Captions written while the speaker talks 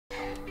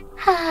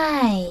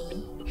Hi!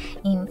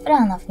 In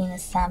front of me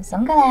is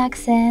Samsung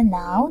Galaxy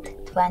Note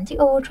 20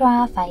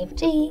 Ultra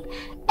 5G,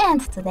 and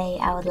today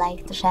I would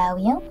like to show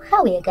you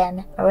how you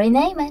can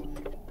rename it.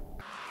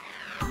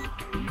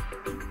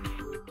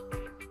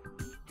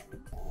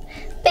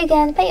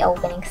 Begin by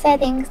opening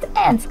Settings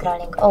and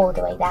scrolling all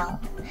the way down.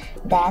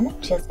 Then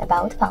choose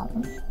About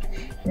Phone.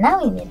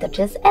 Now you need to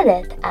choose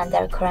Edit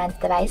under Current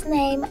Device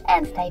Name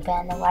and type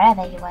in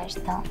wherever you wish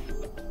to.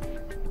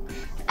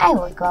 I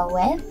will go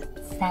with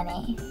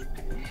Sunny.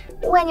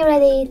 When you're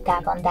ready,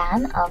 tap on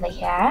Done over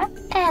here,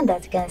 and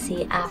as you can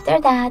see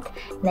after that,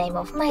 name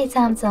of my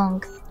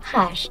Samsung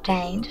has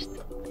changed.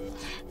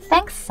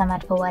 Thanks so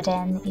much for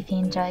watching. If you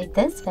enjoyed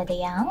this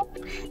video,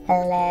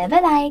 leave a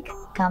like,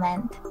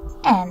 comment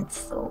and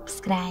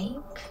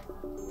subscribe.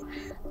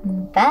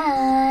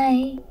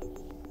 Bye!